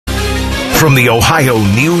From the Ohio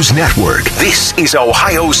News Network, this is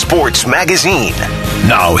Ohio Sports Magazine.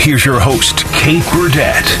 Now, here's your host, Kate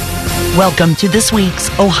Burdett. Welcome to this week's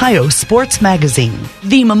Ohio Sports Magazine.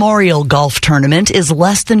 The Memorial Golf Tournament is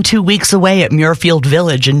less than 2 weeks away at Muirfield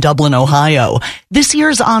Village in Dublin, Ohio. This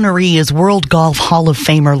year's honoree is World Golf Hall of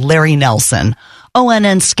Famer Larry Nelson.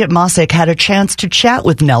 ONN Skip Mossick had a chance to chat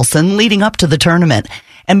with Nelson leading up to the tournament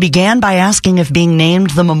and began by asking if being named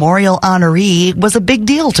the Memorial honoree was a big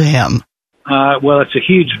deal to him. Well, it's a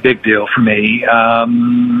huge big deal for me,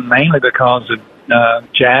 mainly because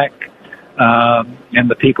of Jack and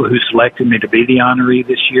the people who selected me to be the honoree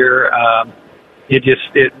this year.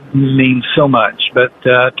 It means so much. But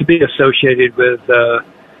to be associated with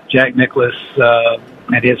Jack Nicklaus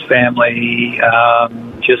and his family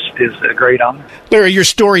just is a great honor. Larry, your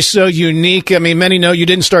story's so unique. I mean, many know you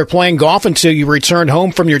didn't start playing golf until you returned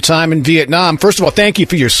home from your time in Vietnam. First of all, thank you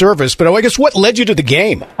for your service, but I guess what led you to the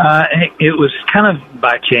game? It was kind of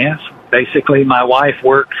by chance. Basically, my wife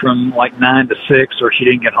worked from like 9 to 6, or she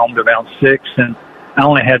didn't get home to around 6, and I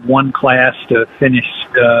only had one class to finish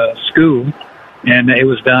school, and it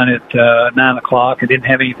was done at 9 o'clock. I didn't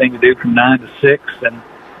have anything to do from 9 to 6, and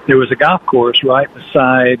there was a golf course right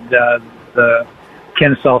beside the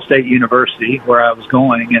Kennesaw State University where I was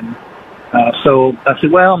going, and so I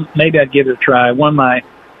said, well, maybe I'd give it a try. One of my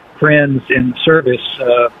friends in service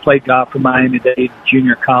played golf for Miami-Dade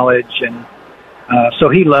Junior College, and so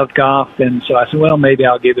he loved golf, and so I said, well, maybe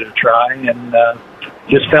I'll give it a try, and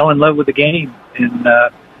just fell in love with the game, and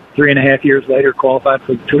 3.5 years later qualified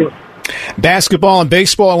for the tour. Basketball and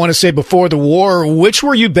baseball, I want to say before the war, which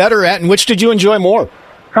were you better at, and which did you enjoy more?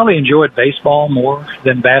 Probably enjoyed baseball more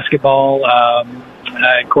than basketball.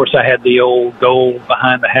 Of course, I had the old goal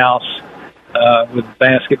behind the house with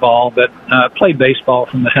basketball, but played baseball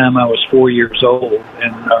from the time I was 4 years old,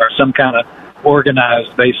 or some kind of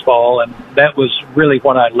organized baseball, and that was really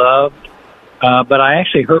what I loved. But I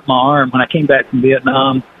actually hurt my arm. When I came back from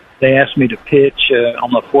Vietnam, they asked me to pitch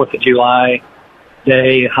on the 4th of July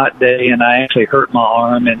day, hot day, and I actually hurt my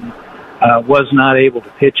arm and was not able to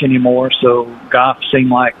pitch anymore, so golf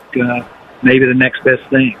seemed like maybe the next best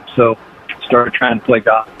thing. So started trying to play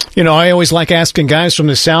golf. You know, I always like asking guys from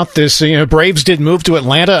the South this. Braves did move to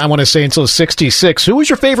Atlanta, I want to say, until '66. Who was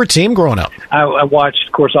your favorite team growing up? I watched,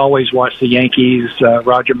 of course, always watched the Yankees,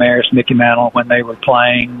 Roger Maris, Mickey Mantle, when they were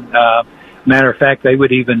playing. Matter of fact, they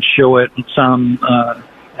would even show it in some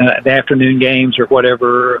the afternoon games or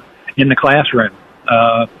whatever in the classroom.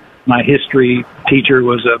 My history teacher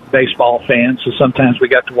was a baseball fan, so sometimes we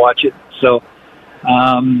got to watch it. So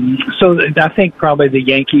I think probably the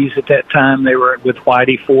Yankees at that time, they were with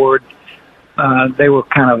Whitey Ford. They were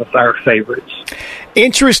kind of our favorites.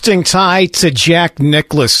 Interesting tie to Jack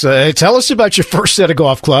Nicklaus. Tell us about your first set of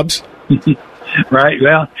golf clubs. Right.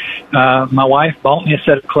 Well, my wife bought me a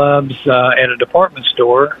set of clubs at a department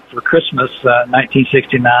store for Christmas,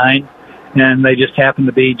 1969, and they just happened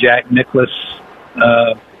to be Jack Nicklaus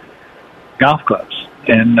golf clubs.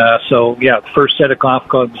 And so, yeah, the first set of golf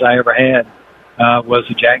clubs I ever had was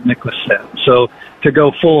a Jack Nicklaus set. So to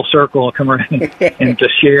go full circle, come around and to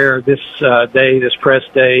share this day, this press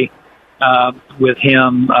day with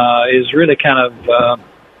him is really kind of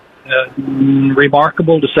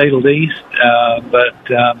remarkable, to say the least. But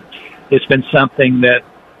it's been something that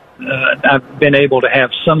I've been able to have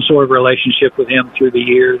some sort of relationship with him through the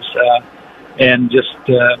years. And just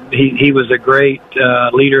he was a great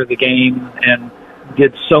leader of the game and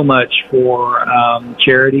did so much for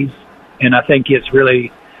charities. And I think it's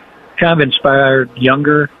really kind of inspired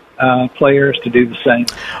younger players to do the same.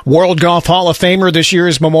 World Golf Hall of Famer, this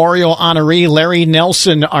year's Memorial honoree, Larry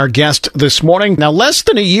Nelson, our guest this morning. Now, less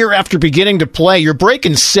than a year after beginning to play, you're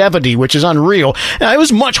breaking 70, which is unreal. Now, it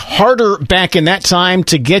was much harder back in that time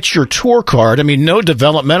to get your tour card. I mean, no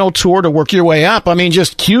developmental tour to work your way up. I mean,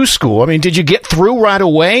 just Q school. I mean, did you get through right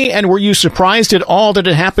away? And were you surprised at all that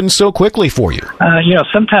it happened so quickly for you?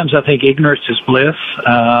 Sometimes I think ignorance is bliss.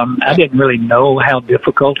 I didn't really know how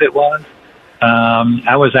difficult it was.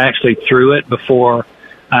 I was actually through it before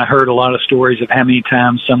I heard a lot of stories of how many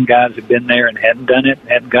times some guys had been there and hadn't done it, and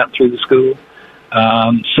hadn't gotten through the school.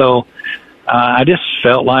 So I just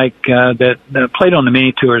felt like that I played on the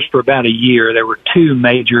mini tours for about a year. There were two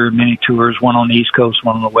major mini tours, one on the East Coast,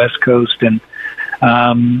 one on the West Coast, and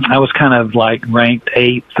I was kind of like ranked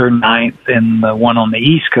 8th or 9th in the one on the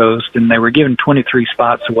East Coast, and they were giving 23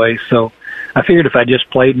 spots away. So I figured if I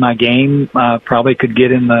just played my game, probably could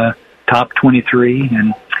get in the top 23,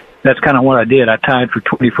 and that's kind of what I did. I tied for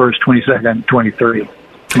 21st, 22nd,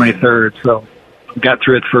 23rd. So got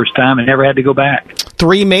through it the first time and never had to go back.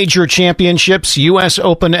 3 major championships, U.S.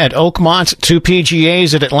 Open at Oakmont, 2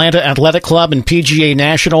 PGAs at Atlanta Athletic Club and PGA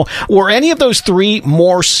National. Were any of those 3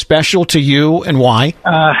 more special to you, and why?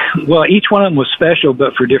 Well, each one of them was special,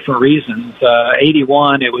 but for different reasons.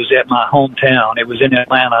 81, it was at my hometown. It was in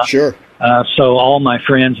Atlanta. Sure. So all my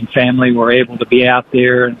friends and family were able to be out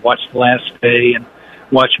there and watch the last day and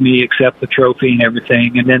watch me accept the trophy and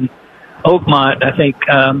everything. And then Oakmont, I think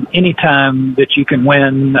any time that you can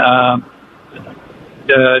win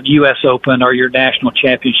the U.S. Open or your national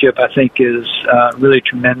championship, I think is really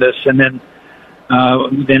tremendous. And then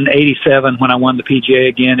 87, when I won the PGA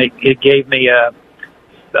again, it gave me a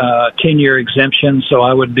 10-year exemption, so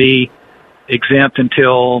I would be exempt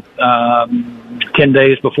until 10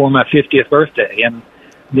 days before my 50th birthday. And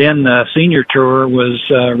then the senior tour was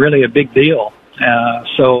really a big deal.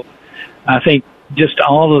 So I think just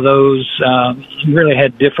all of those really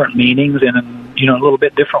had different meanings in a little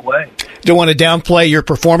bit different way. Don't want to downplay your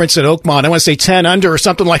performance at Oakmont. I want to say 10 under or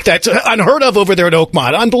something like that. It's unheard of over there at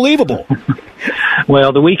Oakmont. Unbelievable.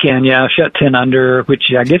 Well, the weekend, I shot 10 under,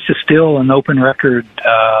 which I guess is still an open record.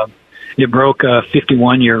 It broke a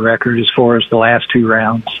 51-year record as far as the last 2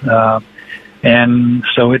 rounds. And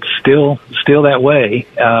so it's still that way.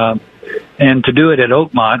 And to do it at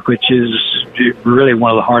Oakmont, which is really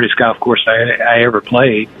one of the hardest golf courses I ever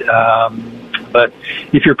played. But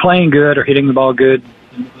if you're playing good or hitting the ball good,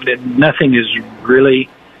 nothing is really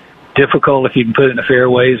difficult if you can put it in the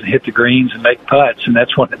fairways and hit the greens and make putts. And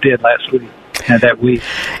that's what I did last week. That week.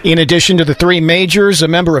 In addition to the 3 majors, a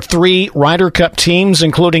member of 3 Ryder Cup teams,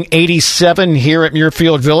 including 87 here at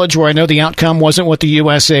Muirfield Village, where I know the outcome wasn't what the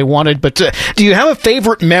USA wanted. But do you have a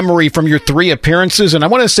favorite memory from your 3 appearances? And I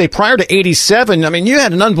want to say prior to 87, I mean, you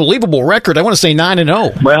had an unbelievable record. I want to say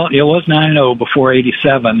 9-0. Well, it was 9-0 before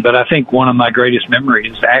 87, but I think one of my greatest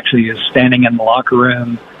memories actually is standing in the locker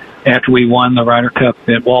room after we won the Ryder Cup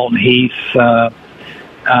at Walton Heath,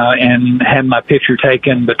 and had my picture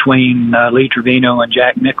taken between Lee Trevino and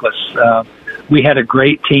Jack Nicklaus. We had a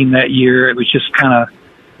great team that year. It was just kind of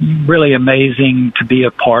really amazing to be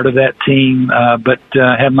a part of that team, but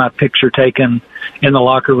had my picture taken in the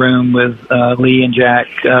locker room with Lee and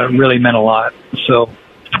Jack really meant a lot. So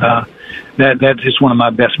that is one of my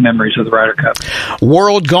best memories of the Ryder Cup.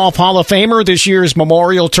 World Golf Hall of Famer, this year's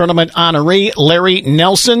Memorial Tournament honoree, Larry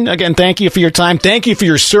Nelson. Again, thank you for your time. Thank you for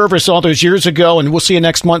your service all those years ago, and we'll see you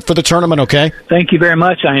next month for the tournament, okay? Thank you very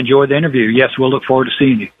much. I enjoyed the interview. Yes, we'll look forward to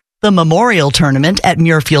seeing you. The Memorial Tournament at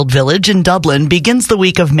Muirfield Village in Dublin begins the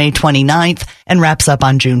week of May 29th and wraps up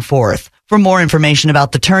on June 4th. For more information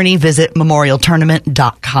about the tourney, visit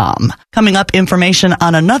memorialtournament.com. Coming up, information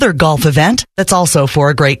on another golf event that's also for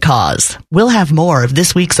a great cause. We'll have more of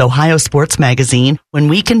this week's Ohio Sports Magazine when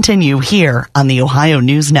we continue here on the Ohio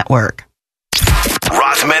News Network.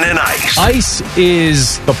 Rothman and Ice. Ice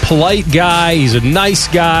is the polite guy. He's a nice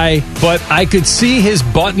guy, but I could see his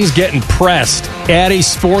buttons getting pressed at a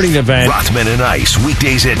sporting event. Rothman and Ice,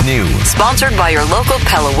 weekdays at noon. Sponsored by your local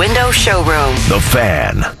Pella Window showroom. The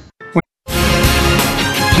Fan.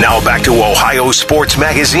 Now back to Ohio Sports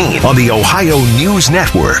Magazine on the Ohio News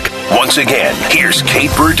Network. Once again, here's Kate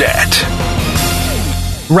Burdett.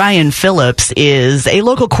 Ryan Phillips is a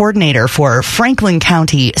local coordinator for Franklin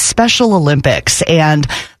County Special Olympics, and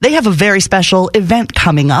they have a very special event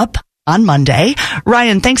coming up on Monday.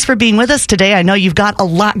 Ryan, thanks for being with us today. I know you've got a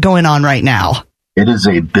lot going on right now. It is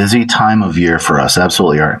a busy time of year for us.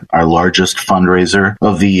 Absolutely. Our largest fundraiser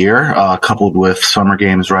of the year, coupled with summer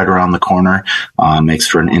games right around the corner, makes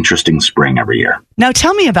for an interesting spring every year. Now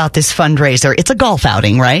tell me about this fundraiser. It's a golf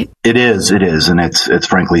outing, right? It is. And it's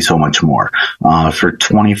frankly so much more. For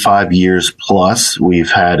 25 years plus,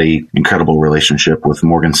 we've had a incredible relationship with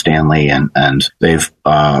Morgan Stanley, and they've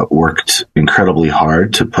worked incredibly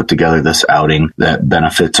hard to put together this outing that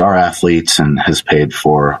benefits our athletes and has paid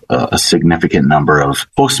for a significant number of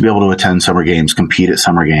folks to be able to attend summer games, compete at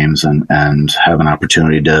summer games, and have an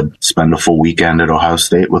opportunity to spend a full weekend at Ohio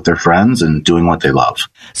State with their friends and doing what they love.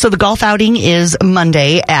 So the golf outing is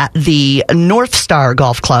Monday at the North Star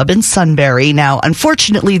Golf Club in Sunbury. Now,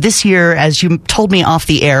 unfortunately, this year, as you told me off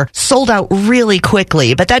the air, sold out really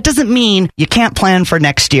quickly, but that doesn't mean you can't plan for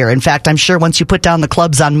next year. In fact, I'm sure once you put down the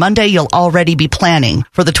clubs on Monday, you'll already be planning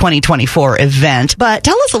for the 2024 event. But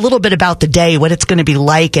tell us a little bit about the day, what it's going to be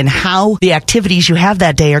like, and how the activities you have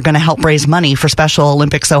that day are going to help raise money for Special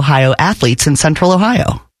Olympics Ohio athletes in Central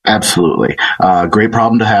Ohio. Absolutely. Great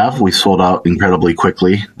problem to have. We sold out incredibly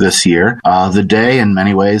quickly this year. The day in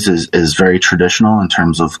many ways is very traditional in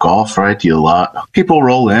terms of golf, right? People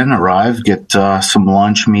roll in, arrive, get some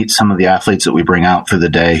lunch, meet some of the athletes that we bring out for the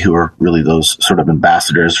day who are really those sort of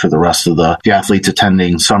ambassadors for the rest of the athletes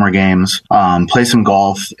attending summer games, play some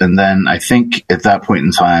golf. And then I think at that point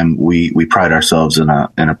in time, we pride ourselves in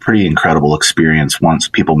a pretty incredible experience once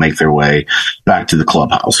people make their way back to the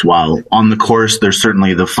clubhouse. While on the course, there's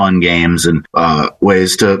certainly the fun games and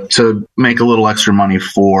ways to make a little extra money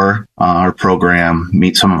for our program,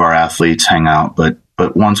 meet some of our athletes, hang out. But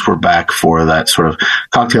once we're back for that sort of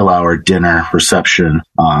cocktail hour, dinner, reception,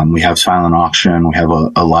 we have silent auction. We have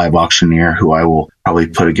a live auctioneer who I will probably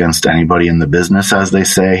put against anybody in the business, as they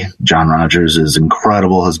say. John Rogers is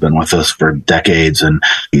incredible, has been with us for decades, and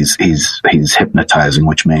he's hypnotizing,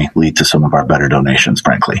 which may lead to some of our better donations,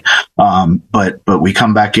 frankly. But we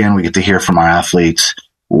come back in, we get to hear from our athletes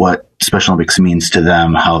what Special Olympics means to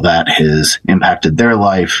them, how that has impacted their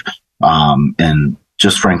life, and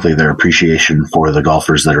just frankly their appreciation for the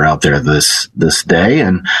golfers that are out there this day,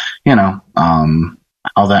 and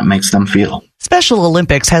how that makes them feel. Special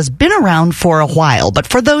Olympics has been around for a while, but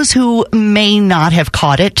for those who may not have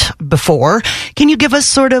caught it before, can you give us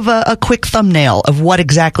sort of a quick thumbnail of what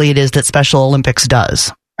exactly it is that Special Olympics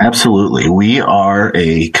does? Absolutely. We are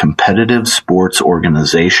a competitive sports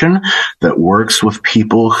organization that works with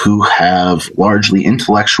people who have largely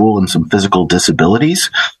intellectual and some physical disabilities.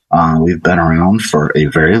 We've been around for a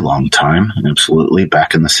very long time, absolutely.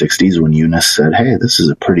 Back in the 60s when Eunice said, hey, this is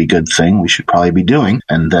a pretty good thing we should probably be doing,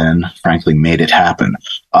 and then, frankly, made it happen.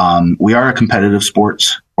 We are a competitive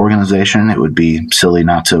sports organization. It would be silly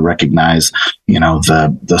not to recognize,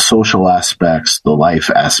 the social aspects, the life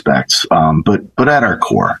aspects. But at our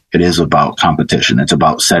core, it is about competition. It's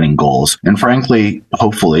about setting goals and, frankly,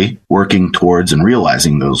 hopefully working towards and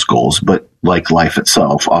realizing those goals. But like life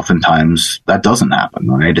itself, oftentimes that doesn't happen,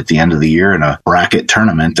 right? At the end of the year in a bracket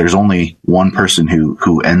tournament, there's only one person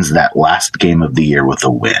who ends that last game of the year with a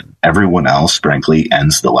win. Everyone else, frankly,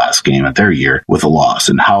 ends the last game of their year with a loss.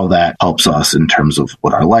 And how that helps us in terms of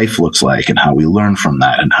what our life looks like and how we learn from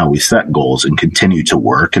that and how we set goals and continue to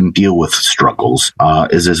work and deal with struggles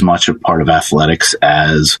is as much a part of athletics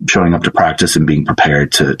as showing up to practice and being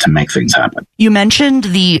prepared to make things happen. You mentioned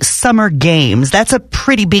the Summer Games. That's a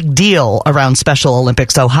pretty big deal around Special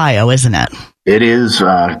Olympics Ohio, isn't it? It is,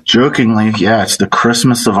 jokingly, it's the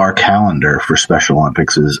Christmas of our calendar for Special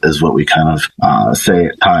Olympics is what we kind of say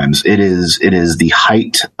at times. It is the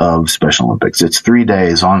height of Special Olympics. It's 3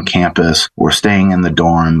 days on campus. We're staying in the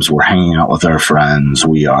dorms. We're hanging out with our friends.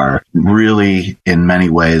 We are really, in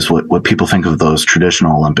many ways, what people think of those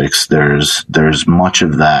traditional Olympics. There's much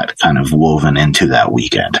of that kind of woven into that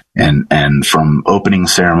weekend. And from opening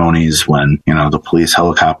ceremonies when, the police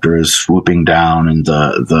helicopter is swooping down and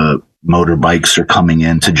the motorbikes are coming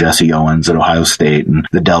in to Jesse Owens at Ohio State and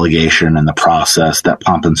the delegation and the process, that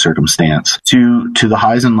pomp and circumstance to the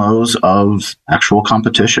highs and lows of actual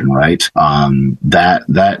competition, right?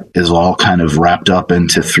 That is all kind of wrapped up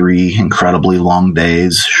into 3 incredibly long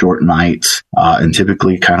days, short nights, and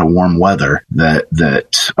typically kind of warm weather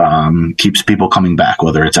that keeps people coming back,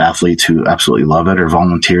 whether it's athletes who absolutely love it or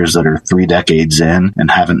volunteers that are 3 decades in and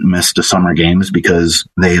haven't missed a Summer Games because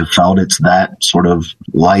they have felt it's that sort of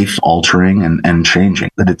life altering and changing.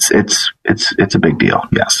 But it's a big deal.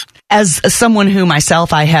 Yes. As someone who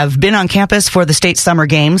myself, I have been on campus for the State Summer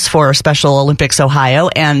Games for Special Olympics Ohio.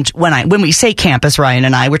 And when we say campus, Ryan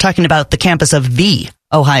and I, we're talking about the campus of the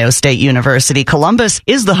Ohio State University. Columbus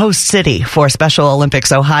is the host city for Special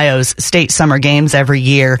Olympics Ohio's State Summer Games every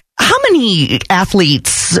year. How many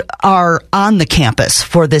athletes are on the campus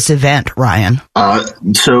for this event, Ryan?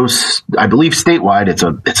 So I believe statewide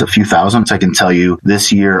it's a few thousand. I can tell you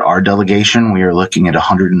this year, our delegation, we are looking at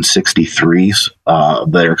 163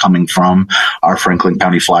 that are coming from our Franklin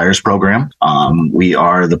County Flyers program. We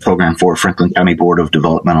are the program for Franklin County Board of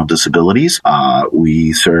Developmental Disabilities.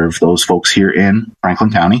 We serve those folks here in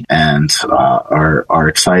Franklin County and are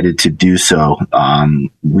excited to do so.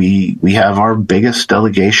 We have our biggest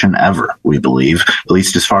delegation ever, we believe, at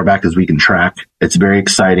least as far back as we can track. It's very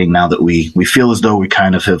exciting now that we feel as though we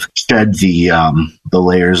kind of have shed the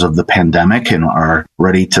layers of the pandemic and are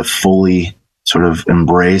ready to fully sort of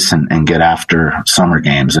embrace and get after Summer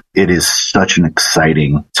Games. It is such an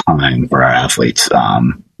exciting time for our athletes.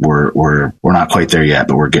 We're not quite there yet,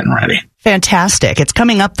 but we're getting ready. Fantastic. It's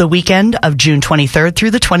coming up the weekend of June 23rd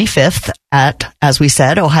through the 25th at, as we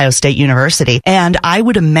said, Ohio State University. And I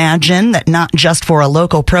would imagine that not just for a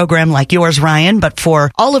local program like yours, Ryan, but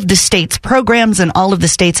for all of the state's programs and all of the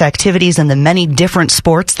state's activities and the many different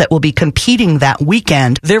sports that will be competing that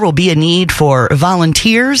weekend, there will be a need for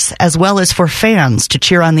volunteers as well as for fans to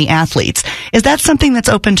cheer on the athletes. Is that something that's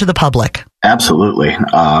open to the public? Absolutely,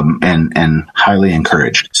 and highly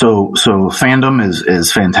encouraged. So fandom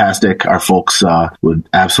is fantastic. Our folks would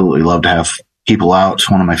absolutely love to have people out.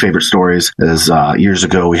 One of my favorite stories is years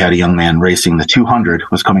ago we had a young man racing the 200,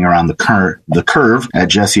 was coming around the curve at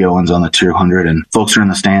Jesse Owens on the 200, and folks are in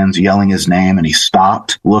the stands yelling his name, and he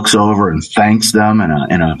stopped, looks over, and thanks them in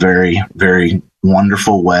a very, very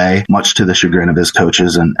wonderful way, much to the chagrin of his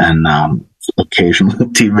coaches and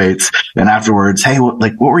occasional teammates. And afterwards, hey,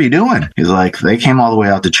 what were you doing? He's like, they came all the way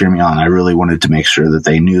out to cheer me on. I really wanted to make sure that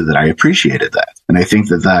they knew that I appreciated that. And I think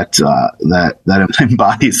that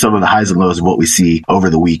embodies some of the highs and lows of what we see over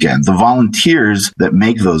the weekend. The volunteers that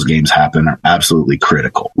make those games happen are absolutely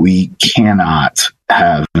critical. We cannot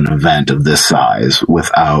have an event of this size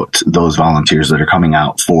without those volunteers that are coming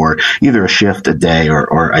out for either a shift, a day,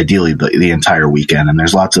 or ideally the entire weekend. And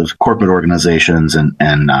there's lots of corporate organizations and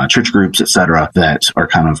church groups, et cetera, that are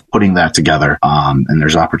kind of putting that together. And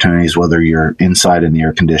there's opportunities, whether you're inside in the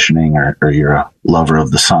air conditioning or you're a lover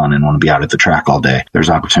of the sun and want to be out at the track all day, there's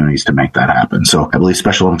opportunities to make that happen. So I believe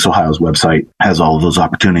Special Olympics Ohio's website has all of those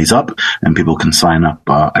opportunities up, and people can sign up,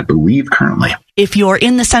 I believe, currently. If you're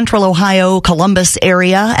in the Central Ohio, Columbus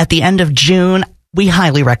area at the end of June, we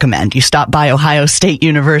highly recommend you stop by Ohio State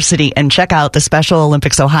University and check out the Special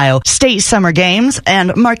Olympics Ohio State Summer Games,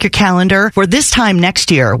 and mark your calendar for this time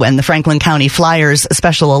next year when the Franklin County Flyers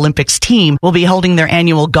Special Olympics team will be holding their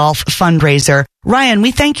annual golf fundraiser. Ryan, we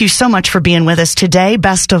thank you so much for being with us today.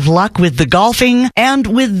 Best of luck with the golfing and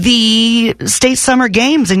with the State Summer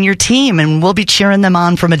Games and your team, and we'll be cheering them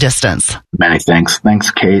on from a distance. Many thanks. Thanks,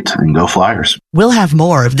 Kate, and go Flyers. We'll have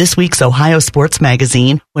more of this week's Ohio Sports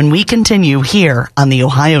Magazine when we continue here on the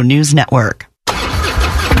Ohio News Network.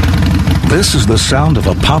 This is the sound of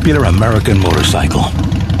a popular American motorcycle.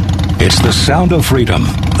 It's the sound of freedom,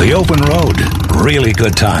 the open road, really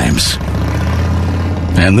good times.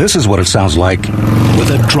 And this is what it sounds like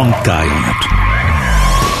with a drunk guy in it.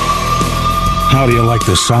 How do you like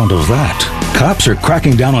the sound of that? Cops are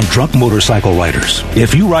cracking down on drunk motorcycle riders.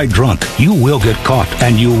 If you ride drunk, you will get caught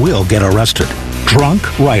and you will get arrested.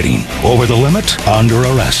 Drunk riding, over the limit, under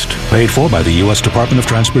arrest. Paid for by the U.S. Department of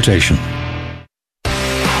Transportation.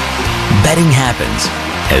 Betting happens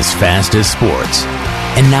as fast as sports.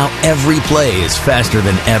 And now every play is faster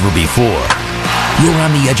than ever before. You're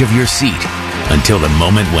on the edge of your seat until the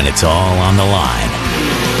moment when it's all on the line.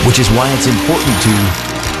 Which is why it's important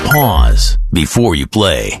to pause before you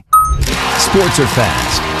play. Sports are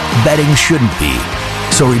fast. Betting shouldn't be.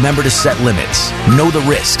 So remember to set limits, know the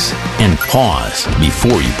risks, and pause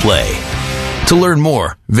before you play. To learn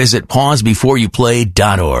more, visit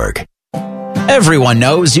pausebeforeyouplay.org. Everyone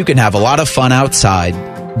knows you can have a lot of fun outside.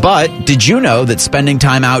 But did you know that spending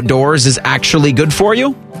time outdoors is actually good for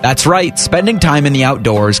you? That's right, spending time in the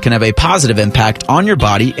outdoors can have a positive impact on your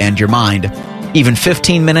body and your mind. Even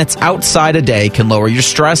 15 minutes outside a day can lower your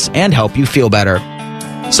stress and help you feel better.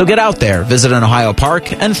 So get out there, visit an Ohio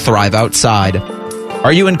park, and thrive outside.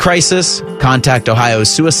 Are you in crisis? Contact Ohio's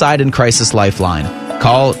Suicide and Crisis Lifeline.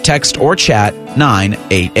 Call, text, or chat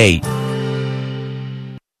 988.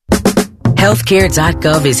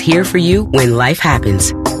 Healthcare.gov is here for you when life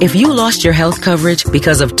happens. If you lost your health coverage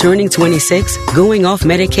because of turning 26, going off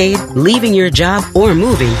Medicaid, leaving your job, or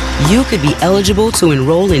moving, you could be eligible to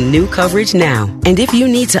enroll in new coverage now. And if you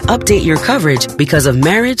need to update your coverage because of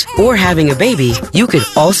marriage or having a baby, you could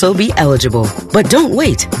also be eligible. But don't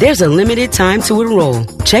wait. There's a limited time to enroll.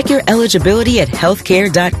 Check your eligibility at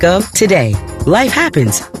healthcare.gov today. Life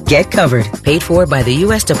happens. Get covered. Paid for by the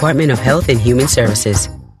U.S. Department of Health and Human Services.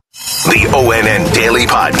 The ONN Daily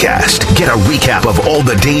Podcast. Get a recap of all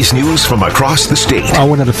the day's news from across the state.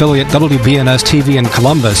 ONN affiliate WBNS TV in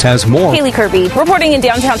Columbus has more. Haley Kirby reporting in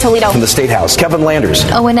downtown Toledo. From the State House, Kevin Landers.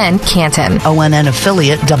 ONN Canton. ONN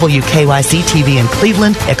affiliate WKYC TV in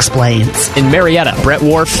Cleveland explains. In Marietta, Brett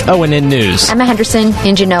Wharf, ONN News. Emma Henderson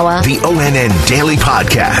in Genoa. The ONN Daily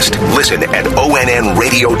Podcast. Listen at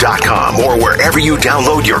ONNradio.com or wherever you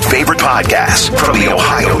download your favorite podcasts from the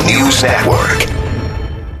Ohio News Network.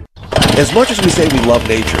 As much as we say we love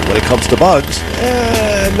nature, when it comes to bugs,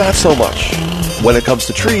 not so much. When it comes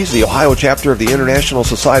to trees, the Ohio chapter of the International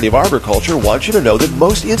Society of Arboriculture wants you to know that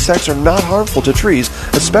most insects are not harmful to trees,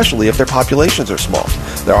 especially if their populations are small.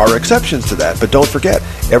 There are exceptions to that, but don't forget,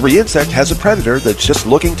 every insect has a predator that's just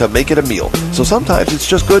looking to make it a meal. So sometimes it's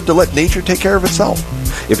just good to let nature take care of itself.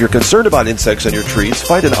 If you're concerned about insects on your trees,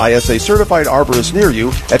 find an ISA-certified arborist near you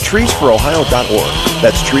at treesforohio.org.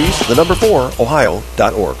 That's trees, the number 4,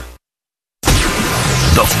 ohio.org.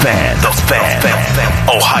 The Fan.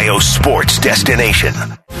 Ohio sports destination.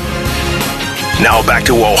 Now back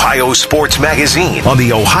to Ohio Sports Magazine on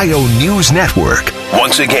the Ohio News Network.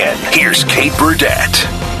 Once again, here's Kate Burdett.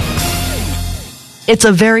 It's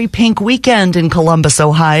a very pink weekend in Columbus,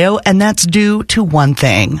 Ohio, and that's due to one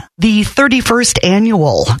thing. The 31st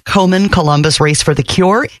annual Komen Columbus Race for the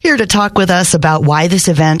Cure. Here to talk with us about why this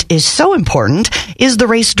event is so important is the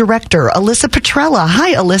race director, Alyssa Petrella.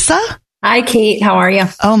 Hi, Alyssa. Hi, Kate. How are you?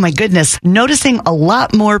 Oh, my goodness. Noticing a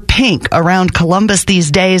lot more pink around Columbus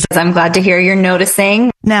these days. I'm glad to hear you're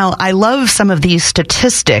noticing. Now, I love some of these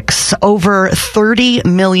statistics. Over $30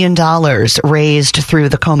 million raised through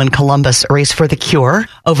the Komen Columbus Race for the Cure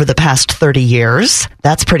over the past 30 years.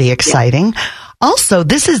 That's pretty exciting. Yeah. Also,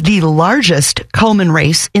 this is the largest Komen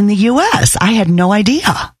race in the U.S. I had no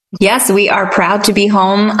idea. Yes, we are proud to be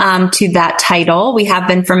home to that title. We have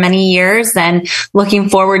been for many years and looking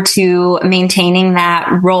forward to maintaining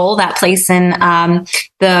that role, that place in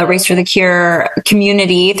the Race for the Cure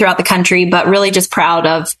community throughout the country, but really just proud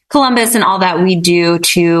of Columbus and all that we do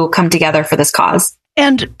to come together for this cause.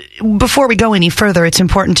 And before we go any further, it's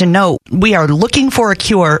important to note we are looking for a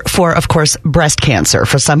cure for, of course, breast cancer,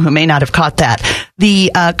 for some who may not have caught that.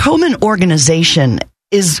 The Komen organization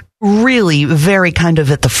is really very kind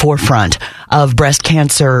of at the forefront of breast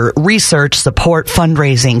cancer research, support,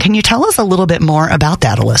 fundraising. Can you tell us a little bit more about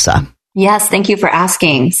that, Alyssa? Yes, thank you for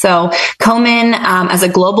asking. So Komen, as a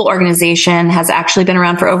global organization, has actually been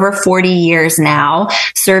around for over 40 years now,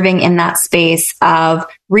 serving in that space of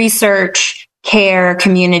research, care,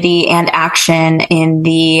 community, and action in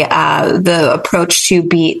the approach to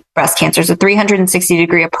beat breast cancer. It's a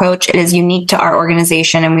 360-degree approach. It is unique to our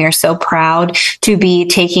organization, and we are so proud to be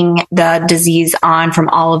taking the disease on from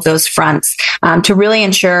all of those fronts to really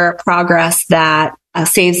ensure progress that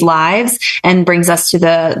saves lives and brings us to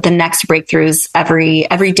the next breakthroughs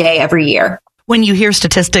every day, every year. When you hear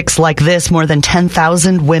statistics like this, more than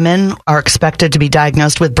 10,000 women are expected to be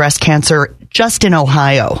diagnosed with breast cancer just in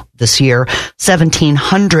Ohio this year.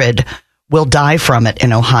 1,700 will die from it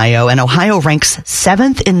in Ohio, and Ohio ranks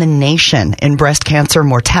 7th in the nation in breast cancer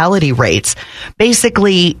mortality rates.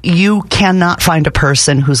 Basically, you cannot find a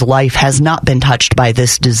person whose life has not been touched by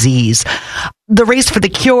this disease. The Race for the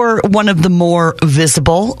Cure, one of the more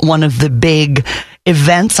visible, one of the big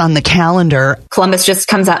events on the calendar. Columbus just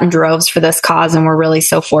comes out in droves for this cause, and we're really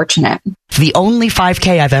so fortunate. The only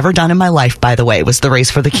 5K I've ever done in my life, by the way, was the Race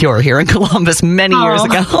for the Cure here in Columbus many years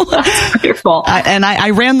ago. That's wonderful.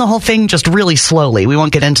 I ran the whole thing just really slowly. We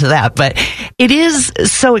won't get into that, but it is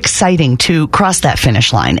so exciting to cross that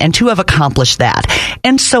finish line and to have accomplished that,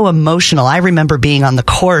 and so emotional. I remember being on the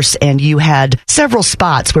course, and you had several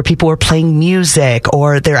spots where people were playing music,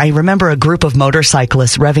 or I remember a group of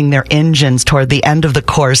motorcyclists revving their engines toward the end of the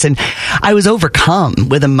course, and I was overcome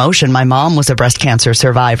with emotion. My mom was a breast cancer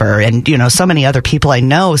survivor, and so many other people I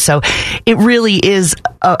know. So it really is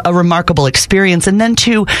a remarkable experience. And then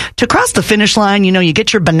to cross the finish line, you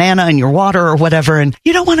get your banana and your water or whatever, and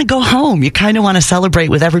you don't want to go home. You kind of want to celebrate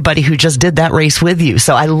with everybody who just did that race with you.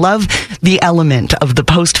 So I love the element of the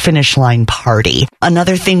post-finish line party.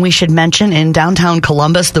 Another thing we should mention, in downtown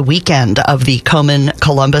Columbus, the weekend of the Komen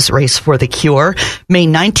Columbus Race for the Cure, May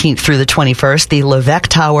 19th through the 21st, the Levesque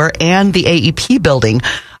Tower and the AEP building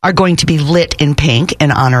are going to be lit in pink in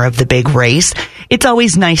honor of the big race. It's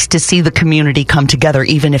always nice to see the community come together,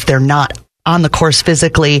 even if they're not on the course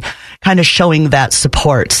physically, kind of showing that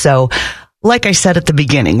support. So, like I said at the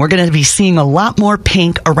beginning, we're going to be seeing a lot more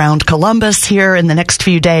pink around Columbus here in the next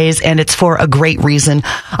few days, and it's for a great reason.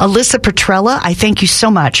 Alyssa Petrella, I thank you so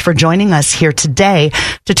much for joining us here today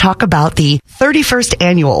to talk about the 31st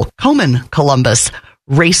annual Komen Columbus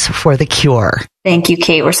Race for the Cure. Thank you,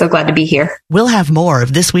 Kate. We're so glad to be here. We'll have more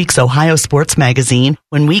of this week's Ohio Sports Magazine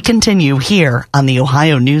when we continue here on the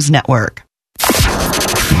Ohio News Network.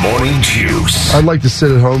 Morning Juice. I'd like to sit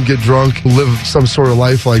at home, get drunk, live some sort of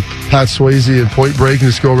life like Pat Swayze and Point Break, and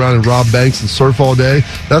just go around and rob banks and surf all day.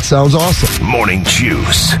 That sounds awesome. Morning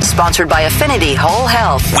Juice. Sponsored by Affinity Whole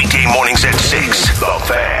Health. Weekday mornings at 6. The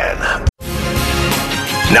Fan.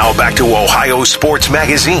 Now back to Ohio Sports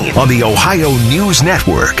Magazine on the Ohio News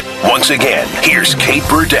Network. Once again, here's Kate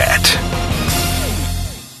Burdett.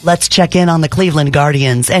 Let's check in on the Cleveland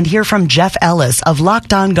Guardians and hear from Jeff Ellis of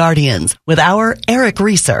Locked On Guardians with our Eric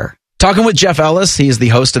Reeser. Talking with Jeff Ellis. He is the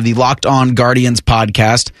host of the Locked On Guardians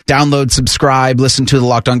podcast. Download, subscribe, listen to the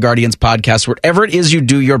Locked On Guardians podcast, wherever it is you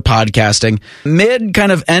do your podcasting.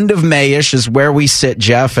 Kind of end of May-ish is where we sit,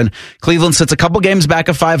 Jeff. And Cleveland sits a couple games back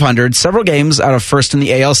of 500, several games out of first in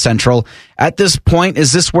the AL Central. At this point,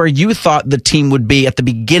 is this where you thought the team would be at the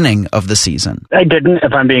beginning of the season? I didn't,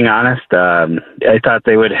 if I'm being honest. I thought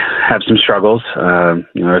they would have some struggles.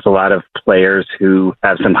 There's a lot of players who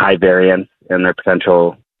have some high variance in their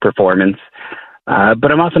potential performance.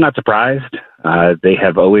 But I'm also not surprised. They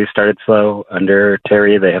have always started slow under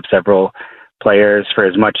Terry. They have several players, for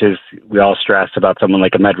as much as we all stress about someone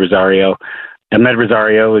like Amed Rosario. Amed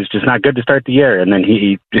Rosario is just not good to start the year, and then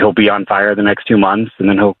he'll be on fire the next 2 months, and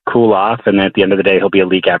then he'll cool off, and then at the end of the day, he'll be a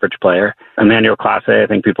league average player. Emmanuel Clase, I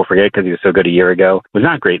think people forget because he was so good a year ago, was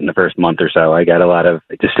not great in the first month or so. I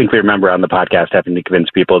distinctly remember on the podcast having to convince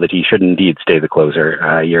people that he should indeed stay the closer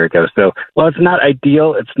a year ago. So, while it's not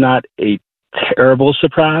ideal, it's not a terrible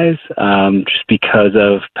surprise, just because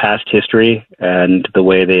of past history and the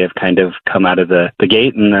way they have kind of come out of the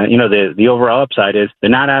gate. And the overall upside is they're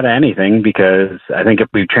not out of anything, because I think if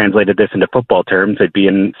we translated this into football terms, they'd be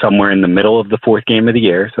somewhere in the middle of the fourth game of the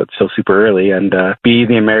year, so it's still super early. And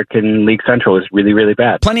the American League Central is really, really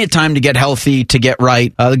bad. Plenty of time to get healthy, to get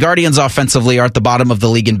right. The Guardians offensively are at the bottom of the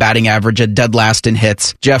league in batting average, at dead last in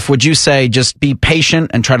hits. Jeff, would you say just be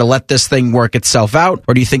patient and try to let this thing work itself out,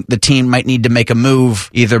 or do you think the team might need to make a move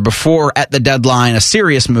either before or at the deadline, a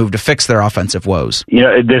serious move to fix their offensive woes?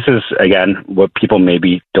 This is, again, what people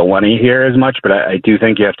maybe don't want to hear as much, but I do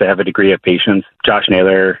think you have to have a degree of patience. Josh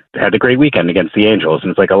Naylor had a great weekend against the Angels, and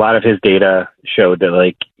it's like a lot of his data showed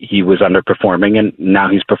that he was underperforming, and now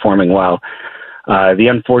he's performing well. The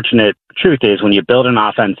unfortunate truth is, when you build an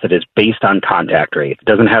offense that is based on contact rate, it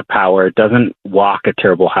doesn't have power, it doesn't walk a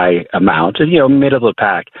terrible high amount, middle of the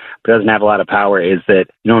pack, but doesn't have a lot of power, is that,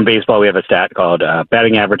 in baseball we have a stat called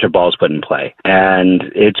batting average of balls put in play. And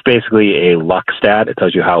it's basically a luck stat. It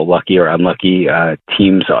tells you how lucky or unlucky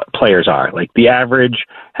players are. The average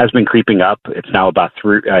has been creeping up. It's now about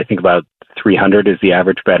 300 is the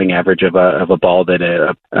average batting average of a ball that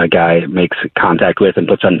a guy makes contact with and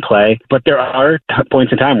puts on play. But there are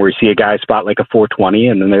points in time where you see a guy spot a 420,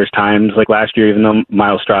 and then there's times like last year, even though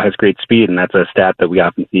Miles Straw has great speed, and that's a stat that we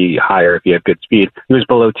often see higher if you have good speed, he was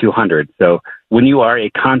below 200. So when you are a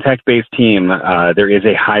contact-based team, there is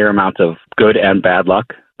a higher amount of good and bad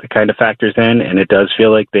luck that kind of factors in, and it does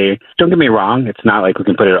feel like don't get me wrong, it's not like we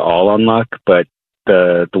can put it all on luck, but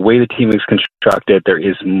the way the team is constructed, there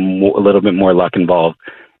is a little bit more luck involved,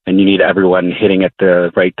 and you need everyone hitting at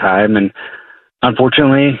the right time. And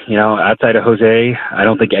unfortunately, outside of Jose, I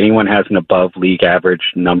don't think anyone has an above league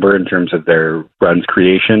average number in terms of their runs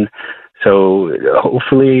creation. So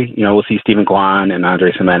hopefully, we'll see Steven Kwan and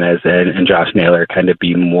Andres Jimenez and Josh Naylor kind of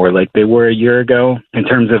be more like they were a year ago. In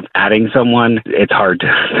terms of adding someone, it's hard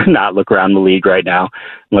to not look around the league right now,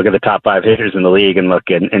 look at the top 5 hitters in the league, and look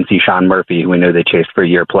and see Sean Murphy, who we know they chased for a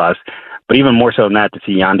year plus. But even more so than that, to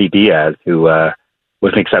see Yandy Diaz, who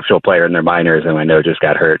was an exceptional player in their minors, and I know just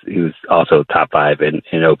got hurt. He was also top 5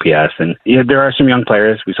 in OPS. And there are some young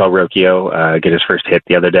players. We saw Rocchio get his first hit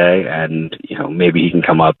the other day, and maybe he can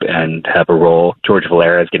come up and have a role. George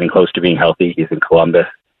Valera is getting close to being healthy. He's in Columbus.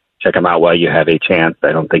 Check him out while you have a chance.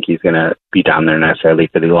 I don't think he's going to be down there necessarily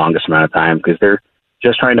for the longest amount of time, because they're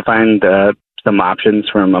just trying to find some options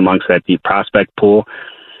from amongst that deep prospect pool.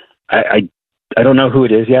 I don't know who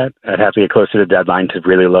it is yet. I'd have to get closer to the deadline to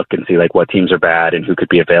really look and see what teams are bad and who could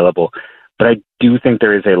be available. But I do think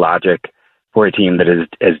there is a logic for a team that is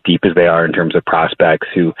as deep as they are in terms of prospects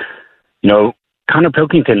who, Connor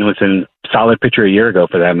Pilkington was a solid pitcher a year ago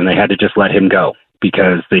for them, and they had to just let him go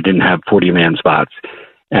because they didn't have 40-man spots,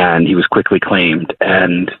 and he was quickly claimed.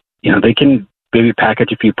 And, they can maybe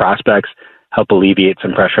package a few prospects, help alleviate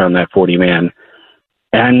some pressure on that 40-man,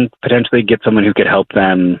 and potentially get someone who could help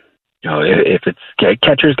them. If it's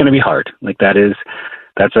catcher is going to be hard.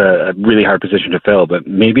 That's a really hard position to fill, but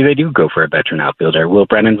maybe they do go for a veteran outfielder. Will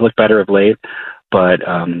Brennan's look better of late, but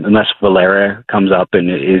unless Valera comes up and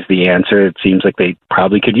is the answer, it seems like they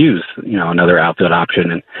probably could use, another outfield option.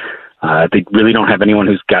 And they really don't have anyone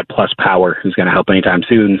who's got plus power who's going to help anytime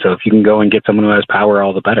soon. So if you can go and get someone who has power,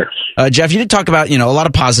 all the better. Jeff, you did talk about, a lot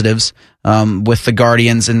of positives with the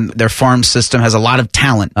Guardians, and their farm system has a lot of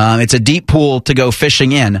talent. It's a deep pool to go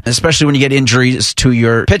fishing in, especially when you get injuries to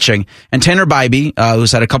your pitching. And Tanner Bybee,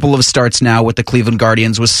 who's had a couple of starts now with the Cleveland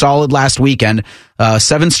Guardians, was solid last weekend,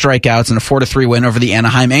 7 strikeouts and a 4-3 win over the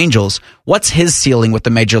Anaheim Angels. What's his ceiling with the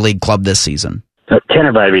Major League club this season?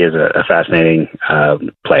 Tanner Bybee is a fascinating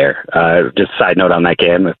player. Just a side note on that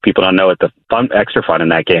game, if people don't know it, the extra fun in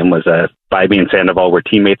that game was Bybee and Sandoval were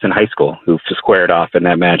teammates in high school who squared off in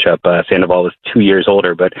that matchup. Sandoval was 2 years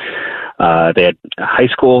older, but they had high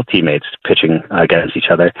school teammates pitching against each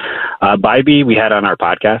other. Bybee, we had on our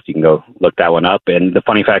podcast. You can go look that one up. And the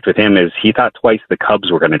funny fact with him is he thought twice the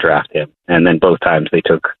Cubs were going to draft him. And then both times they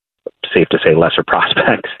took, safe to say, lesser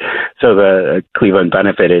prospects. So the Cleveland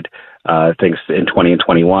benefited things in 20 and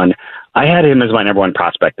 21. I had him as my number one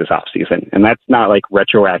prospect this offseason, and that's not like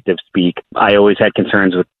retroactive speak. I always had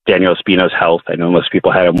concerns with Daniel Espino's health. I know most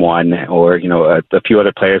people had him one, or a few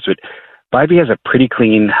other players, but Bybee has a pretty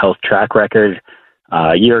clean health track record.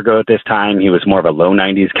 A year ago at this time, he was more of a low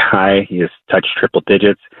 90s guy. He has touched triple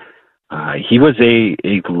digits. He was a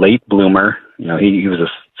late bloomer. He was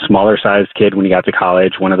a smaller sized kid when he got to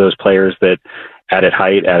college. One of those players that added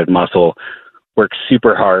height, added muscle, worked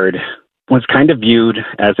super hard, was kind of viewed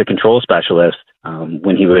as a control specialist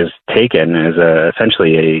when he was taken as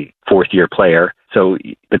essentially a fourth-year player. So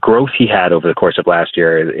the growth he had over the course of last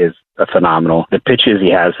year is phenomenal. The pitches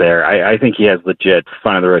he has there, I think he has legit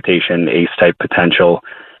front-of-the-rotation ace-type potential.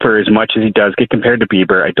 For as much as he does get compared to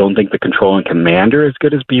Bieber, I don't think the control and command are as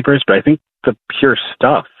good as Bieber's, but I think the pure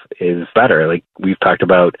stuff is better. Like we've talked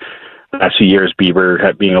about the last few years,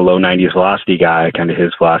 Bieber being a low 90s velocity guy, kind of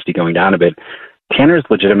his velocity going down a bit. Tanner's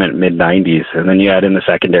legitimate mid-90s, and then you add in the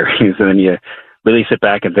secondaries, and then you really sit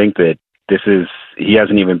back and think that he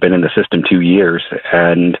hasn't even been in the system 2 years,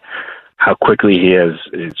 and how quickly he has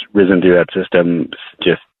risen through that system,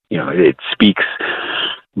 just, it speaks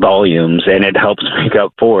volumes, and it helps make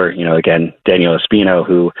up for, again, Daniel Espino,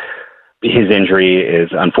 who his injury is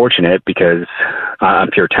unfortunate because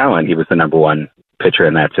on pure talent, he was the number one pitcher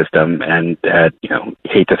in that system, and had,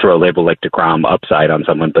 hate to throw a label like DeGrom upside on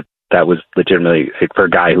someone, but that was legitimately, for a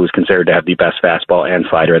guy who was considered to have the best fastball and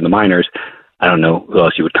slider in the minors, I don't know who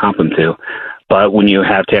else you would comp him to. But when you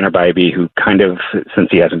have Tanner Bybee, who kind of, since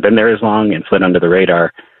he hasn't been there as long and slid under the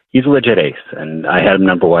radar, he's a legit ace. And I had him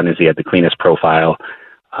number one as he had the cleanest profile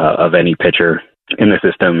of any pitcher in the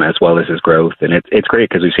system, as well as his growth. And it's great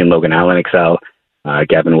because we've seen Logan Allen excel.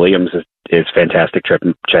 Gavin Williams is fantastic.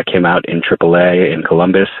 Check him out in AAA in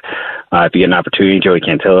Columbus. If you get an opportunity, Joey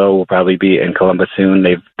Cantillo will probably be in Columbus soon.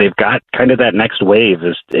 They've got kind of that next wave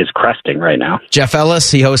is cresting right now. Jeff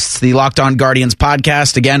Ellis, he hosts the Locked On Guardians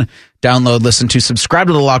podcast. Again, download, listen to, subscribe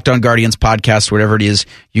to the Locked On Guardians podcast, whatever it is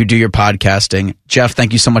you do your podcasting. Jeff,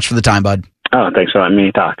 thank you so much for the time, bud. Oh, thanks for letting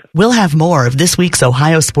me talk. We'll have more of this week's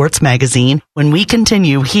Ohio Sports Magazine when we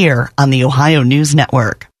continue here on the Ohio News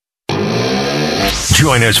Network.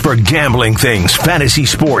 Join us for Gambling Things, Fantasy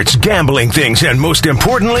Sports, Gambling Things, and most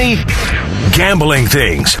importantly, Gambling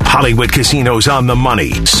Things. Hollywood Casinos on the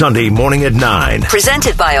Money, Sunday morning at 9.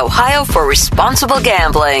 Presented by Ohio for Responsible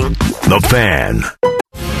Gambling. The Fan.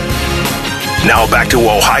 Now back to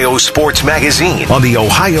Ohio Sports Magazine on the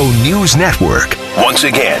Ohio News Network. Once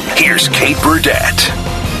again, here's Kate Burdett.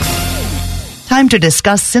 Time to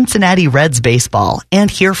discuss Cincinnati Reds baseball and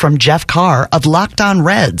hear from Jeff Carr of Locked On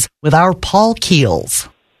Reds with our Paul Keels.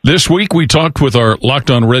 This week we talked with our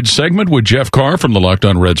Locked On Reds segment with Jeff Carr from the Locked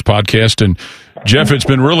On Reds podcast. And Jeff, it's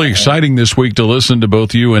been really exciting this week to listen to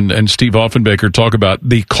both you and Steve Offenbaker talk about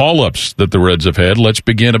the call-ups that the Reds have had. Let's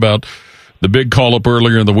begin about the big call-up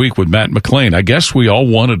earlier in the week with Matt McLain. I guess we all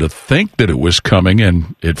wanted to think that it was coming,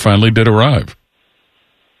 and it finally did arrive.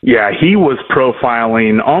 Yeah, he was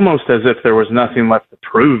profiling almost as if there was nothing left to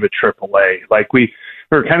prove at AAA. Like we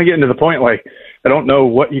were kind of getting to the point, like, I don't know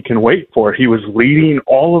what you can wait for. He was leading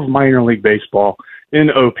all of minor league baseball in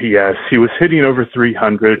OPS. He was hitting over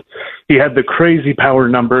 300. He had the crazy power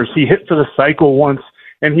numbers. He hit for the cycle once,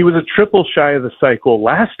 and he was a triple shy of the cycle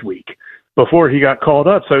last week before he got called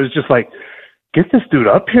up. So I was just like, get this dude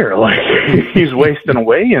up here. Like, he's wasting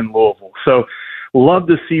away in Louisville. So love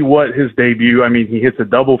to see what his debut. I mean, he hits a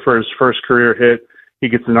double for his first career hit. He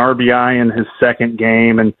gets an RBI in his second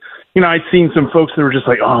game. And, I'd seen some folks that were just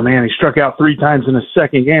like, oh, man, he struck out 3 times in his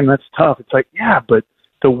second game. That's tough. It's like, yeah, but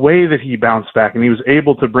the way that he bounced back and he was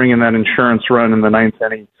able to bring in that insurance run in the 9th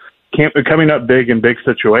inning, coming up big in big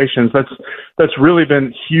situations, that's really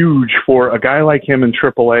been huge for a guy like him in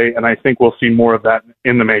AAA, and I think we'll see more of that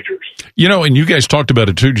in the majors. And you guys talked about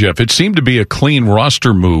it too, Jeff. It seemed to be a clean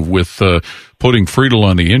roster move with putting Friedel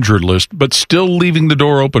on the injured list, but still leaving the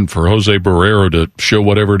door open for Jose Barrero to show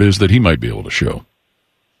whatever it is that he might be able to show.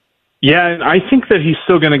 Yeah, I think that he's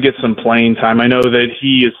still going to get some playing time. I know that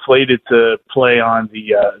he is slated to play on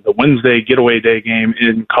the Wednesday getaway day game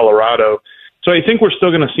in Colorado. So I think we're still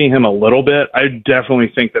going to see him a little bit. I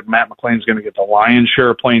definitely think that Matt McLain's going to get the lion's share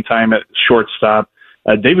of playing time at shortstop.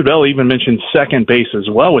 David Bell even mentioned second base as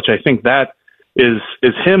well, which I think that is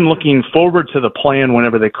him looking forward to the plan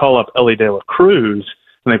whenever they call up Elly De La Cruz,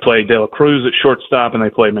 and they play De La Cruz at shortstop and they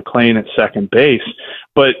play McLean at second base.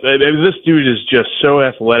 But this dude is just so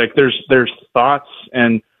athletic. There's thoughts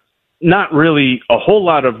and not really a whole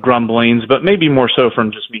lot of grumblings, but maybe more so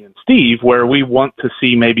from just me and Steve, where we want to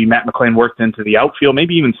see maybe Matt McLean worked into the outfield,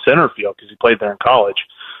 maybe even center field because he played there in college.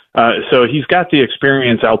 So he's got the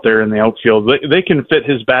experience out there in the outfield. They can fit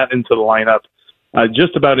his bat into the lineup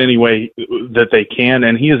just about any way that they can,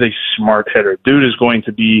 and he is a smart hitter. Dude is going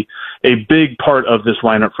to be a big part of this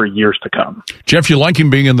lineup for years to come. Jeff, you like him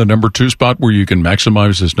being in the number 2 spot where you can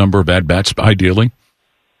maximize his number of at-bats ideally?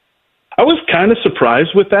 I was kind of surprised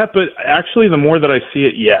with that, but actually the more that I see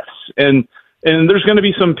it, yes. And there's going to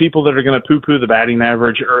be some people that are going to poo-poo the batting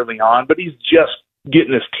average early on, but he's just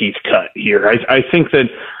getting his teeth cut here. I think that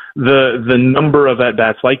the number of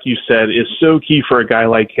at-bats, like you said, is so key for a guy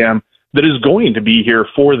like him that is going to be here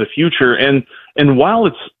for the future. And while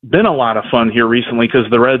it's been a lot of fun here recently because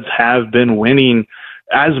the Reds have been winning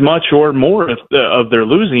as much or more of their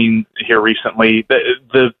losing here recently,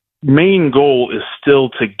 the main goal is still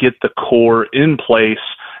to get the core in place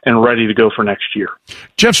and ready to go for next year.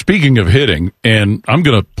 Jeff, speaking of hitting, and I'm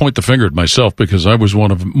going to point the finger at myself because I was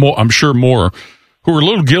one of more, I'm sure more, who were a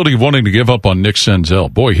little guilty of wanting to give up on Nick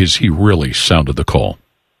Senzel. Boy, he really sounded the call.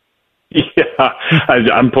 Yeah,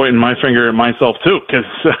 I'm pointing my finger at myself too because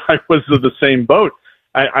I was in the same boat.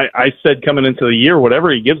 I said coming into the year,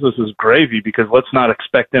 whatever he gives us is gravy because let's not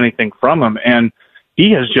expect anything from him. And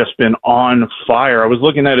he has just been on fire. I was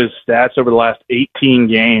looking at his stats over the last 18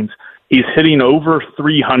 games. He's hitting over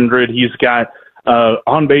 300. He's got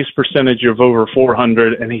on-base percentage of over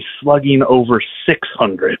 400, and he's slugging over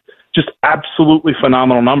 600. Just absolutely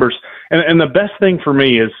phenomenal numbers. And the best thing for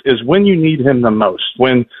me is when you need him the most,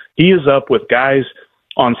 when he is up with guys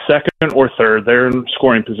on second or third, they're in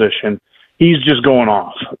scoring position, he's just going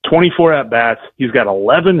off. 24 at-bats. He's got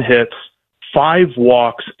 11 hits, 5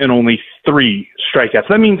 walks, and only 3 strikeouts.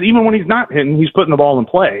 That means even when he's not hitting, he's putting the ball in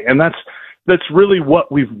play. And that's really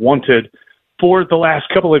what we've wanted for the last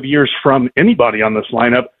couple of years from anybody on this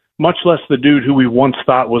lineup, much less the dude who we once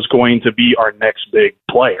thought was going to be our next big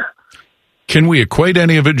player. Can we equate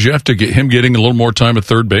any of it, Jeff, to get him getting a little more time at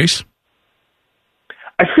third base?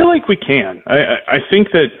 I feel like we can. I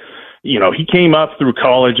think that, he came up through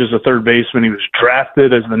college as a third baseman. He was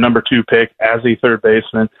drafted as the number 2 pick as a third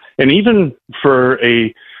baseman. And even for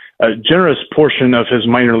a generous portion of his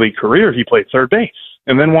minor league career, he played third base.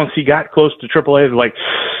 And then once he got close to AAA, they're like,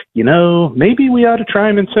 maybe we ought to try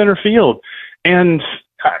him in center field. And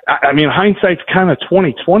I mean, hindsight's kind of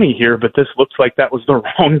 20/20 here, but this looks like that was the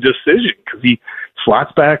wrong decision because he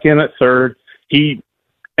slots back in at third. And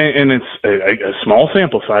it's a small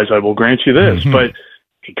sample size, I will grant you this, but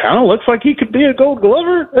he kind of looks like he could be a Gold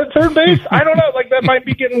Glover at third base. I don't know, that might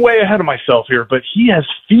be getting way ahead of myself here, but he has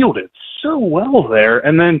fielded so well there.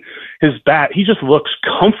 And then his bat, he just looks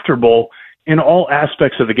comfortable in all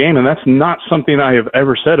aspects of the game, and that's not something I have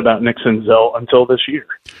ever said about Nick Senzel until this year.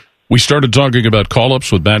 We started talking about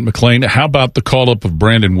call-ups with Matt McLean. How about the call-up of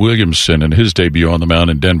Brandon Williamson and his debut on the mound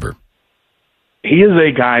in Denver? He is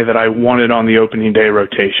a guy that I wanted on the opening day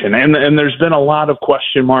rotation, and there's been a lot of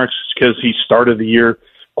question marks because he started the year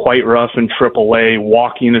quite rough in AAA,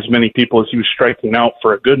 walking as many people as he was striking out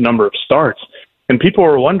for a good number of starts. And people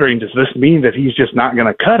were wondering, does this mean that he's just not going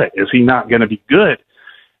to cut it? Is he not going to be good?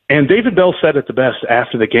 And David Bell said it the best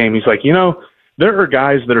after the game. He's like, there are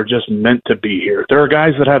guys that are just meant to be here. There are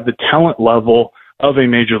guys that have the talent level of a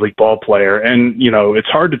major league ball player. And, it's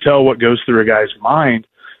hard to tell what goes through a guy's mind,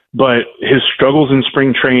 but his struggles in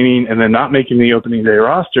spring training and then not making the opening day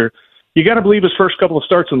roster, you got to believe his first couple of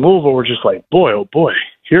starts in Louisville were just like, boy, oh boy,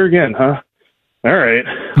 here again, huh? All right,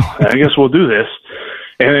 I guess we'll do this.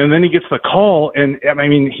 And then he gets the call, and I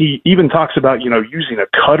mean, he even talks about, using a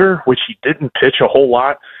cutter, which he didn't pitch a whole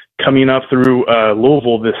lot coming up through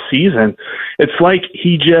Louisville this season. It's like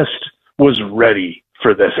he just was ready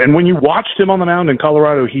for this. And when you watched him on the mound in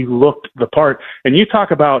Colorado, he looked the part. And you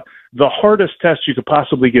talk about the hardest test you could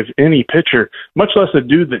possibly give any pitcher, much less a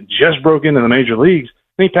dude that just broke into the major leagues,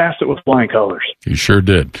 and he passed it with flying colors. He sure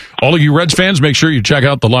did. All of you Reds fans, make sure you check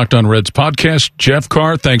out the Locked On Reds podcast. Jeff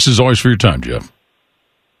Carr, thanks as always for your time, Jeff.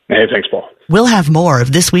 Hey, thanks, Paul. We'll have more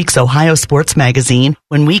of this week's Ohio Sports Magazine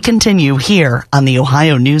when we continue here on the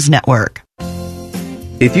Ohio News Network.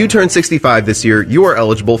 If you turn 65 this year, you are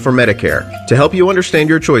eligible for Medicare. To help you understand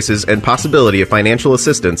your choices and possibility of financial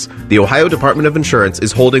assistance, the Ohio Department of Insurance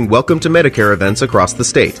is holding Welcome to Medicare events across the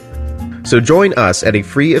state. So join us at a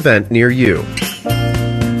free event near you.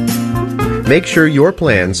 Make sure your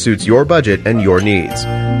plan suits your budget and your needs.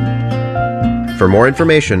 For more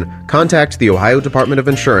information, contact the Ohio Department of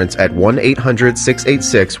Insurance at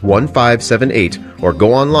 1-800-686-1578 or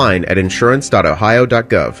go online at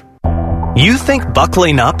insurance.ohio.gov. You think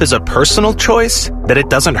buckling up is a personal choice? That it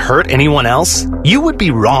doesn't hurt anyone else? You would be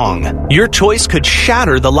wrong. Your choice could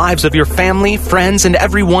shatter the lives of your family, friends, and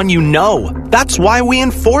everyone you know. That's why we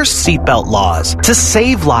enforce seatbelt laws, to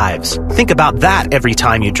save lives. Think about that every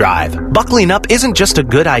time you drive. Buckling up isn't just a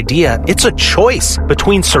good idea, it's a choice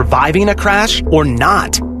between surviving a crash or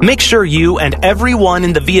not. Make sure you and everyone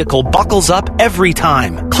in the vehicle buckles up every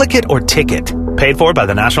time. Click it or ticket. Paid for by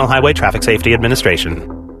the National Highway Traffic Safety Administration.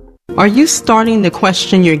 Are you starting to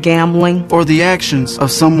question your gambling? Or the actions of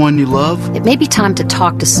someone you love? It may be time to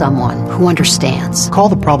talk to someone who understands. Call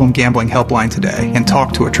the Problem Gambling Helpline today and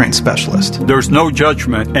talk to a trained specialist. There's no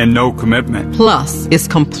judgment and no commitment. Plus, it's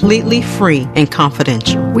completely free and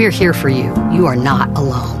confidential. We're here for you. You are not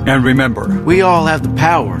alone. And remember, we all have the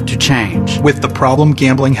power to change. With the Problem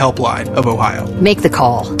Gambling Helpline of Ohio. Make the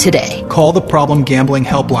call today. Call the Problem Gambling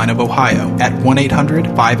Helpline of Ohio at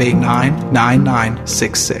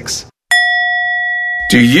 1-800-589-9966.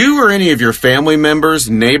 Do you or any of your family members,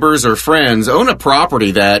 neighbors, or friends own a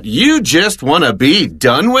property that you just want to be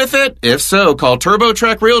done with it? If so, call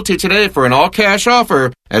TurboTrack Realty today for an all-cash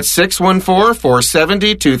offer at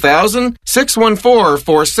 614-470-2000,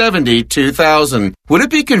 614-470-2000. Would it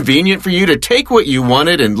be convenient for you to take what you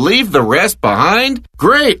wanted and leave the rest behind?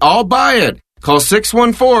 Great, I'll buy it. Call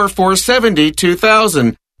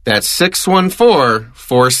 614-470-2000. That's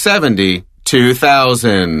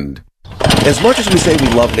 614-470-2000. As much as we say we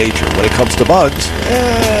love nature, when it comes to bugs,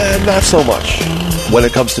 not so much. When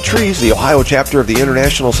it comes to trees, the Ohio chapter of the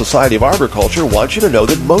International Society of Arboriculture wants you to know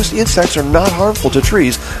that most insects are not harmful to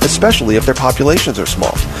trees, especially if their populations are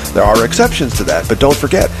small. There are exceptions to that, but don't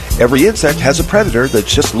forget, every insect has a predator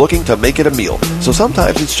that's just looking to make it a meal. So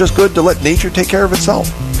sometimes it's just good to let nature take care of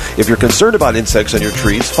itself. If you're concerned about insects on your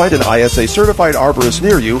trees, find an ISA-certified arborist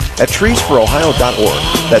near you at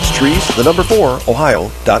treesforohio.org. That's trees, the number 4,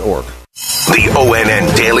 ohio.org. The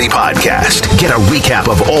ONN Daily Podcast. Get a recap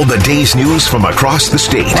of all the day's news from across the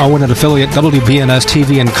state. ONN affiliate WBNS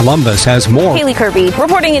TV in Columbus has more. Haley Kirby,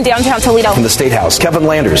 reporting in downtown Toledo. From the State House, Kevin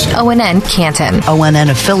Landers. ONN Canton. ONN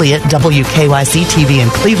affiliate WKYC TV in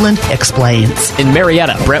Cleveland explains. In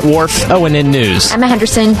Marietta, Brett Wharf, ONN News. Emma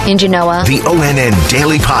Henderson in Genoa. The ONN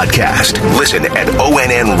Daily Podcast. Listen at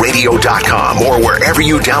ONNradio.com or wherever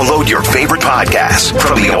you download your favorite podcasts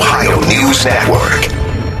from the Ohio News Network.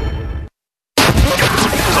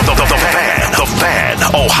 The Fan,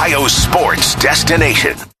 Ohio sports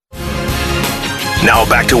destination. Now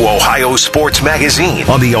back to Ohio Sports Magazine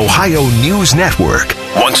on the Ohio News Network.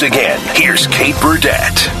 Once again, here's Kate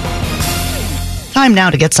Burdett. Time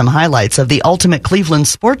now to get some highlights of the Ultimate Cleveland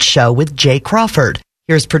Sports Show with Jay Crawford.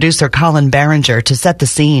 Here's producer Colin Barringer to set the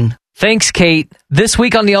scene. Thanks, Kate. This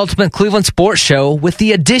week on the Ultimate Cleveland Sports Show, with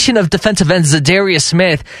the addition of defensive end Zadarius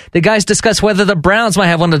Smith, the guys discuss whether the Browns might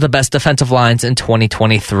have one of the best defensive lines in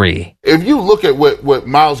 2023. If you look at what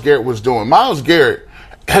Myles Garrett was doing, Myles Garrett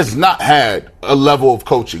has not had a level of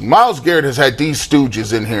coaching. Myles Garrett has had these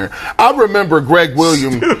stooges in here. I remember Greg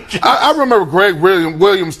Williams. I remember Greg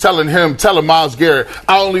Williams telling Myles Garrett,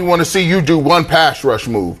 "I only want to see you do one pass rush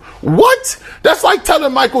move." What? That's like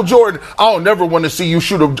telling Michael Jordan, "I don't never want to see you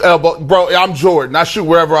shoot a elbow." Bro, I'm Jordan. I shoot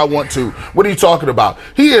wherever I want to. What are you talking about?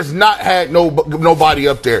 He has not had nobody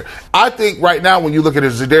up there. I think right now when you look at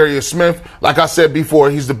Zadarius Smith, like I said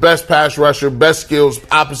before, he's the best pass rusher, best skills,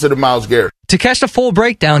 opposite of Myles Garrett. To catch the full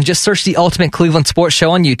breakdown, just search the Ultimate Cleveland Sports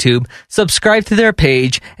Show on YouTube, subscribe to their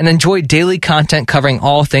page, and enjoy daily content covering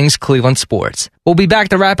all things Cleveland sports. We'll be back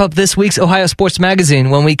to wrap up this week's Ohio Sports Magazine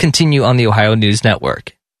when we continue on the Ohio News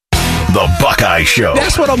Network. The Buckeye Show.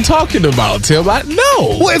 That's what I'm talking about, Tim.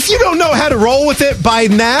 No. Well, if you don't know how to roll with it by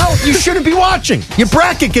now, you shouldn't be watching. Your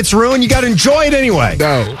bracket gets ruined. You got to enjoy it anyway.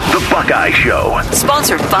 No. The Buckeye Show.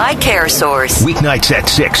 Sponsored by CareSource. Weeknights at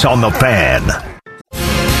 6 on The Fan.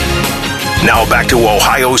 Now back to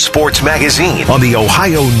Ohio Sports Magazine on the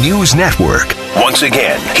Ohio News Network. Once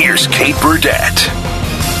again, here's Kate Burdett.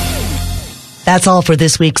 That's all for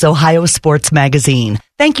this week's Ohio Sports Magazine.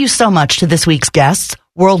 Thank you so much to this week's guests,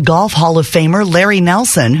 World Golf Hall of Famer Larry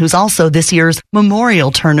Nelson, who's also this year's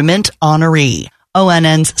Memorial Tournament honoree.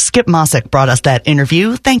 ONN's Skip Mossick brought us that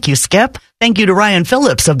interview. Thank you, Skip. Thank you to Ryan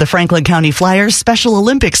Phillips of the Franklin County Flyers Special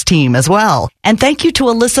Olympics team as well. And thank you to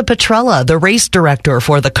Alyssa Petrella, the race director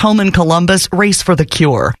for the Komen Columbus Race for the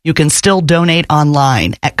Cure. You can still donate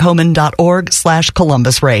online at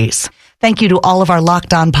komen.org/Columbus Race. Thank you to all of our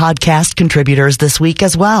Locked On podcast contributors this week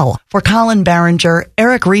as well. For Colin Barringer,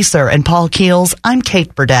 Eric Reeser, and Paul Keels, I'm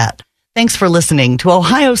Kate Burdett. Thanks for listening to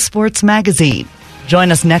Ohio Sports Magazine.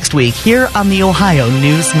 Join us next week here on the Ohio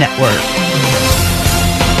News Network.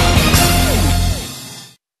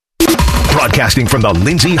 Broadcasting from the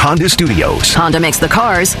Lindsay Honda Studios. Honda makes the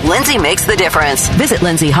cars. Lindsay makes the difference. Visit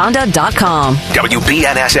lindsayhonda.com.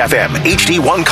 WBNS FM HD1